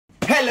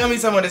Hello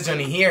mis amores,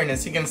 Johnny here, and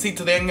as you can see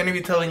today I'm going to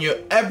be telling you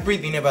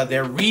everything about the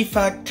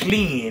ReFa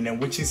CLEAR,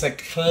 which is a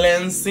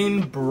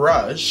cleansing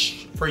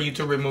brush for you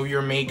to remove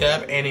your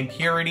makeup and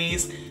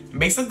impurities,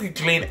 basically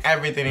clean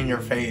everything in your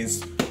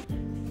face.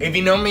 If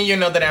you know me, you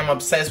know that I'm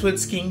obsessed with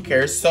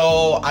skincare,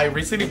 so I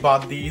recently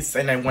bought these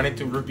and I wanted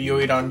to review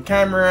it on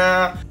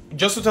camera,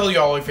 just to tell you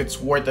all if it's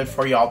worth it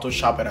for y'all to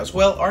shop it as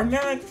well or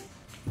not.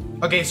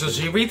 Okay, so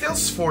she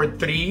retails for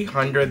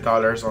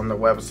 $300 on the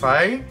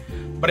website,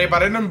 but I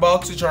bought it in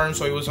BoxyCharm,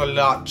 so it was a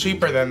lot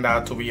cheaper than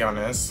that, to be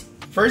honest.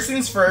 First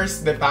things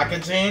first, the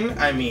packaging,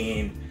 I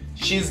mean,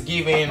 she's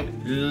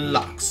giving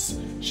luxe.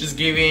 She's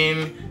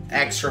giving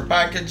extra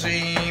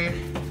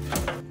packaging.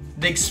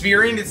 The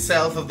experience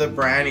itself of the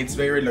brand, it's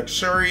very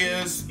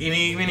luxurious. It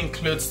even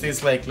includes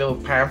this like little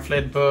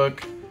pamphlet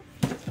book.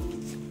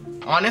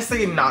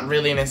 Honestly, not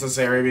really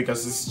necessary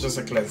because it's just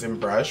a cleansing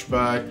brush,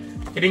 but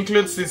it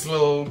includes this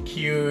little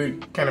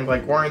cute kind of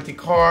like warranty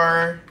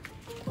card,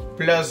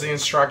 plus the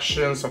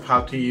instructions of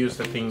how to use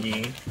the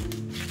thingy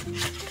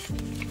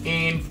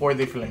in 4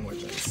 different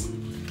languages.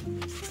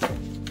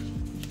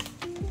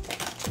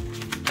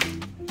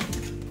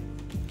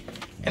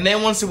 And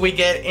then once we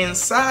get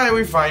inside,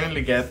 we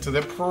finally get to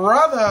the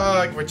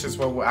product, which is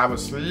what I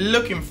was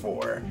looking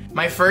for.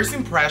 My first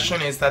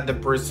impression is that the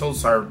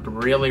bristles are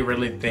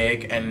really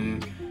thick,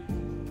 and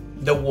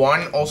the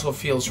wand also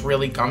feels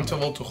really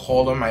comfortable to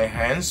hold on my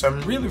hands, so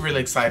I'm really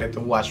excited to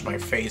wash my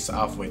face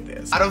off with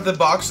this. Out of the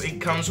box, it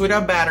comes with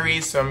a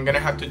battery, so I'm gonna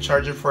have to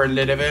charge it for a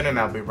little bit and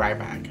I'll be right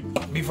back.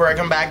 Before I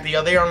come back, the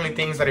other only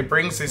things that it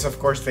brings is of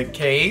course the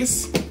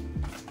case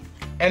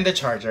and the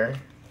charger.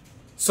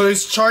 So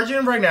it's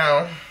charging right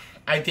now,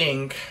 I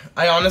think.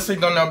 I honestly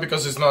don't know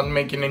because it's not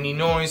making any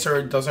noise or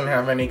it doesn't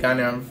have any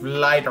kind of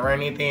light or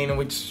anything,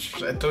 which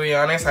to be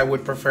honest, I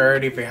would prefer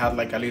it if it had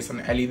like at least an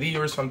LED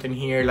or something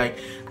here like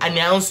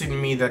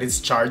announcing me that it's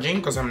charging,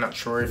 because I'm not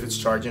sure if it's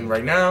charging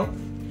right now.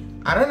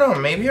 I don't know,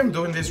 maybe I'm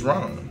doing this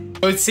wrong.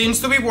 So it seems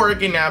to be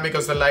working now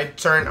because the light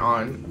turned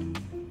on.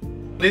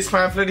 This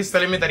pamphlet is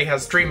telling me that it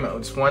has 3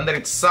 modes. One that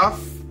it's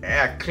soft,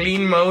 a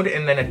clean mode,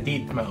 and then a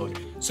deep mode.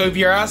 So if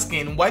you're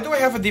asking, why do I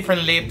have a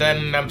different lid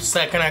than a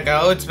second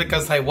ago? It's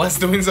because I was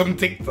doing some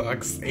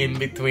TikToks in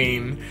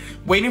between,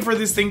 waiting for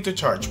this thing to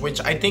charge,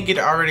 which I think it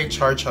already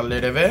charged a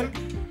little bit.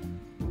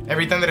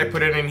 Every time that I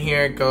put it in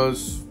here,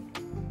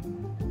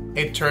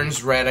 it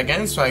turns red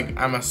again, so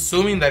I'm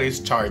assuming that it's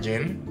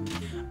charging.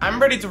 I'm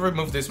ready to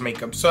remove this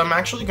makeup, so I'm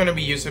actually gonna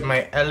be using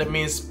my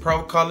Elemis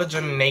Pro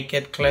Collagen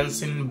Naked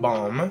Cleansing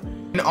Balm.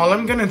 And all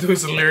I'm gonna do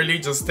is literally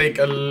just take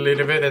a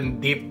little bit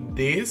and dip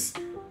this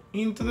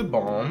into the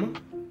balm.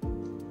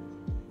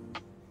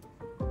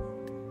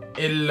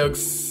 It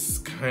looks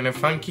kind of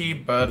funky,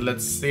 but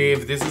let's see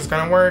if this is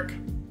gonna work.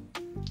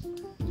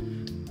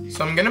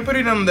 So I'm gonna put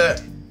it on the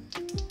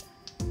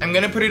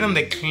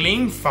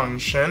clean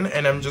function,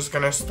 and I'm just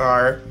gonna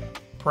start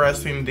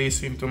pressing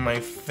this into my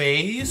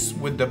face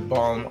with the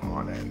balm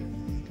on it.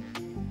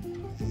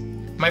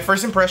 My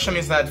first impression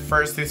is that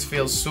first this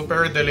feels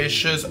super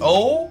delicious.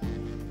 Oh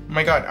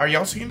my god, are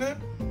y'all seeing that?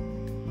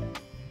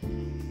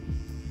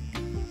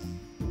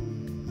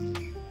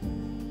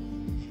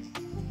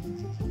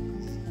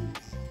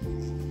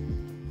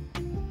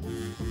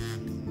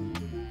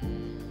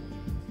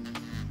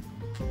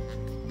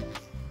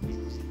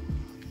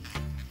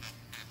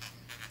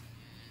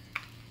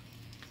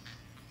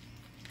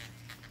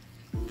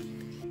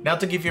 Now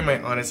to give you my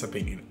honest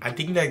opinion, I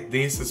think that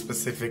this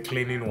specific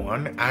cleaning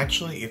one,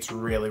 actually it's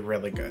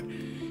really good.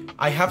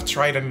 I have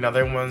tried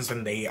another ones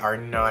and they are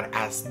not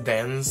as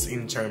dense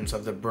in terms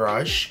of the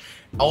brush.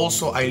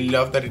 Also, I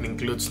love that it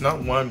includes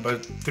not 1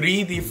 but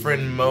 3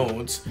 different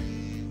modes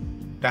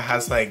that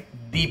has like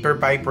deeper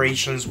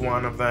vibrations,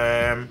 one of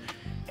them.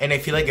 And I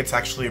feel like it's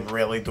actually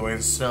really doing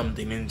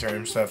something in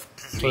terms of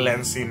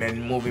cleansing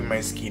and moving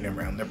my skin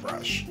around the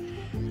brush.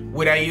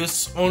 Would I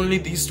use only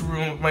this to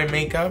remove my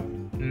makeup?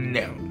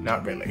 No,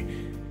 not really.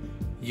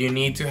 You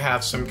need to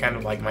have some kind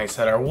of like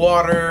micellar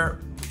water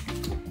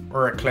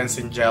or a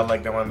cleansing gel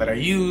like the one that I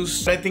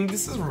use. I think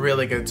this is a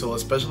really good tool,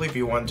 especially if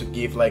you want to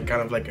give like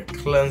kind of like a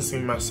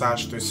cleansing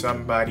massage to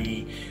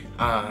somebody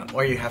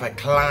or you have a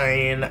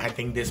client. I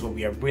think this will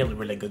be a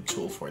really good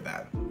tool for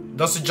that.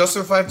 Does it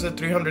justify the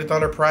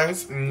 $300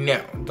 price? No.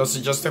 Does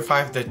it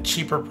justify the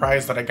cheaper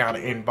price that I got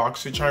in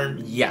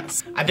BoxyCharm?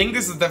 Yes. I think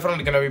this is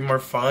definitely gonna be more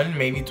fun,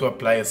 maybe to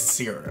apply a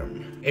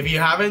serum. If you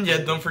haven't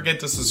yet, don't forget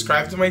to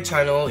subscribe to my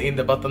channel in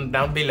the button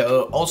down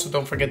below. Also,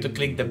 don't forget to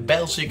click the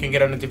bell so you can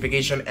get a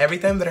notification every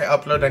time that I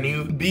upload a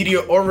new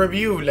video or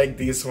review like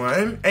this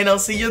one. And I'll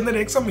see you in the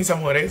next one, mis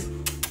amores.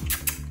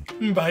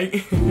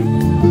 Bye.